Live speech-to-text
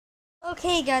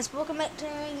Okay guys, welcome back to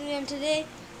my video. Today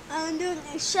I'm doing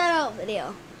a shout out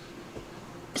video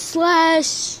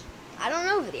slash I don't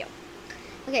know video.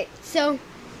 Okay, so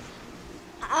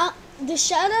the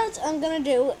shout outs I'm gonna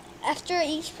do after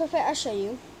each puppet I show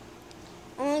you.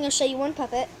 I'm only gonna show you one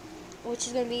puppet, which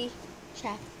is gonna be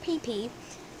Chef PP.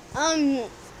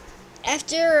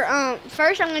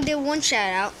 First I'm gonna do one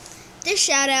shout out. This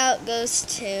shout out goes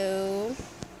to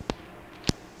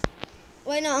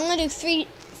I'm gonna do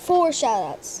four shout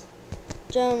outs.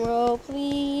 Drum roll,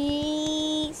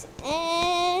 please.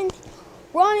 And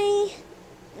Ronnie,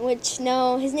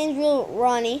 his name's real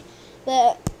Ronnie,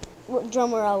 but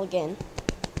drum roll again.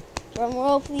 Drum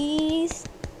roll, please.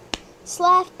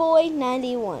 Slaf Boy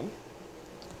 91.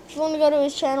 If you want to go to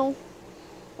his channel,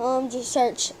 just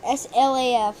search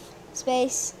SLAF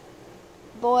space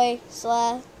boy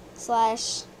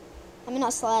space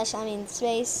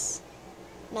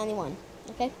 91.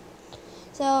 Okay,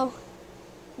 so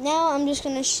now I'm just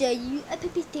gonna show you a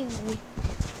puppy too.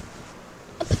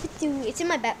 It's in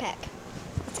my backpack.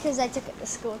 It's because I took it to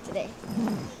school today.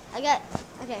 Okay,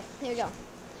 here we go.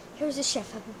 Here's the Chef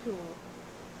Poo-Poo.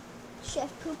 Chef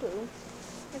Poo-Poo.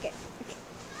 Okay.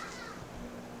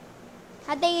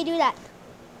 How dare you do that?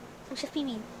 I'm Chef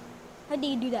Pee-Pee. How dare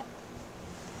you do that?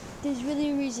 There's really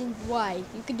a reason why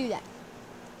you could do that.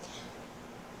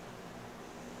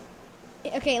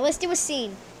 Okay, let's do a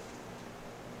scene.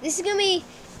 This is gonna be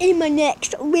in my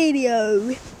next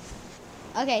video.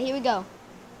 Okay, here we go.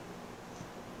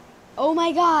 Oh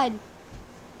my god.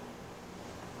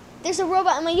 There's a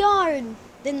robot in my yard.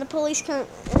 Then the police come.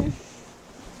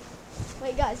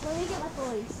 Wait guys, let me get my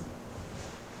police.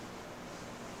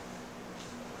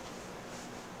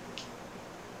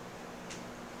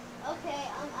 Okay,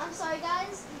 I'm sorry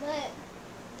guys, but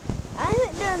I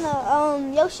haven't done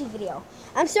a Yoshi video.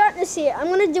 I'm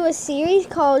gonna do a series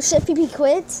called Chef PP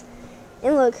Quits.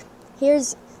 And look,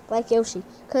 here's Black Yoshi.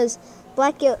 Cause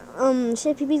Chef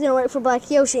PP's gonna work for Black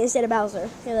Yoshi instead of Bowser.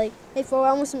 They're like, hey Fo,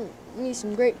 I want some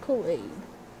great Kool-Aid.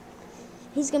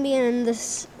 He's gonna be in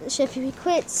this Chef PP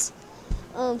Quits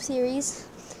series.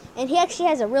 And he actually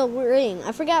has a real ring.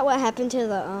 I forgot what happened to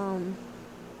the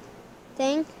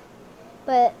thing.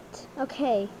 But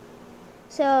okay.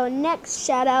 So next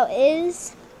shout out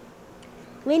is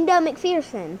Linda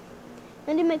McPherson.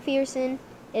 Linda McPherson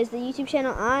is the YouTube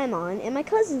channel I'm on and my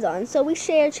cousin's on, so we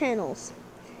share channels.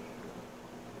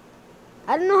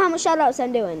 I don't know how much shout outs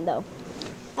I'm doing though.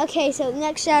 Okay, so the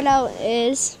next shout out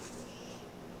is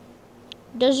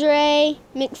Desiree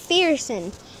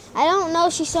McPherson. I don't know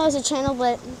if she still has a channel,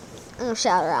 but I'm gonna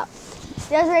shout her out.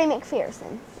 Desiree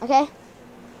McPherson, okay?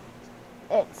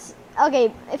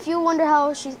 Okay, if you wonder how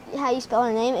you spell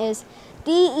her name, is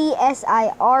Desiree. That's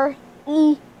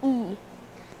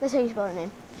how you spell her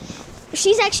name.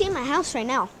 She's actually in my house right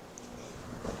now.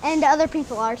 And other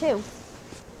people are too.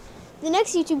 The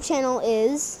next YouTube channel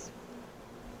is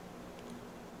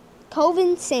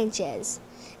Coven Sanchez.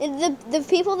 And the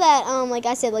people that, like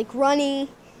I said, like Ronnie,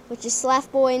 which is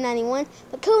SlafBoy91,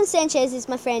 but Coven Sanchez is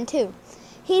my friend too.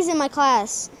 He's in my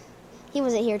class. He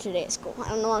wasn't here today at school. I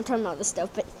don't know why I'm talking about this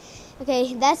stuff, but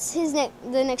okay, that's the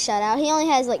next shout out. He only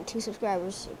has like 2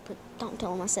 subscribers, but don't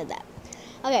tell him I said that.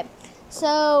 Okay,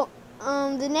 so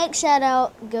the next shout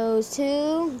out goes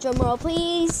to, drum roll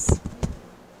please.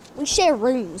 We share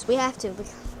rooms. We have to.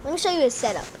 Let me show you his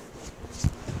setup.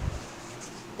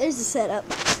 There's the setup.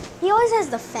 He always has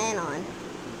the fan on.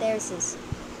 There's his.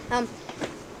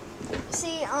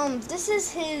 This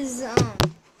is his.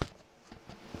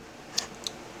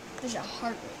 There's a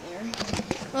heart right there.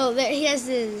 Oh, there he has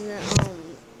his.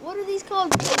 What are these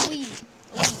called? Wii.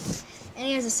 And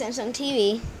he has a Samsung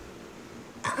TV.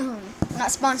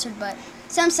 Not sponsored, but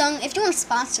Samsung. If you want to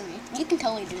sponsor me, you can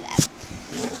totally do that.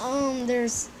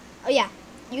 Oh yeah,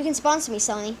 you can sponsor me,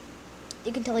 Sony.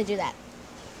 You can totally do that.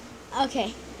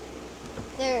 Okay.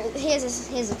 He has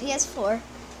a PS4.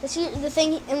 The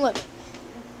thing, and look,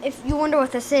 if you wonder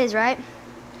what this is, right?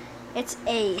 It's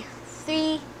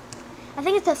I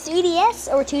think it's a 3DS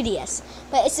or 2DS,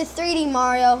 but it's a 3D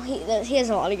Mario. He has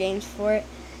a lot of games for it.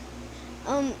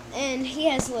 And he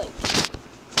has look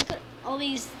at all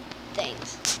these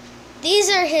things. These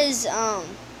are his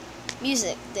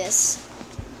music discs.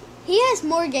 He has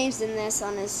more games than this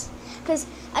on his, because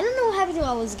I don't know what happened to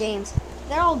all his games.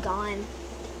 They're all gone.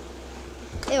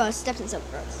 Ew, I stepped in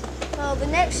something gross. Well, the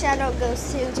next shout out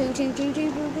goes to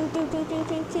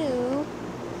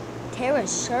Tara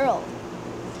Sherrill.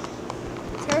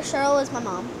 Tara Sherrill is my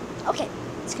mom. Okay,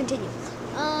 let's continue.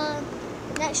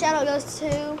 Next shout out goes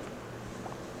to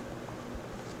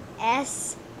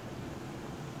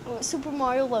Super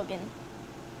Mario Logan.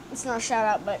 It's not a shout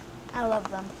out, but I love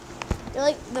them. They're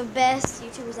like the best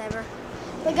YouTubers ever.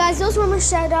 But guys, those were my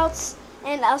shout outs,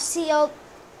 and I'll see y'all.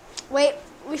 Wait,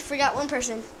 we forgot one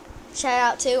person. Shout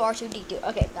out to R2D2.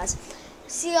 Okay, guys.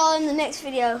 See y'all in the next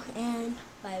video, and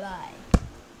bye bye.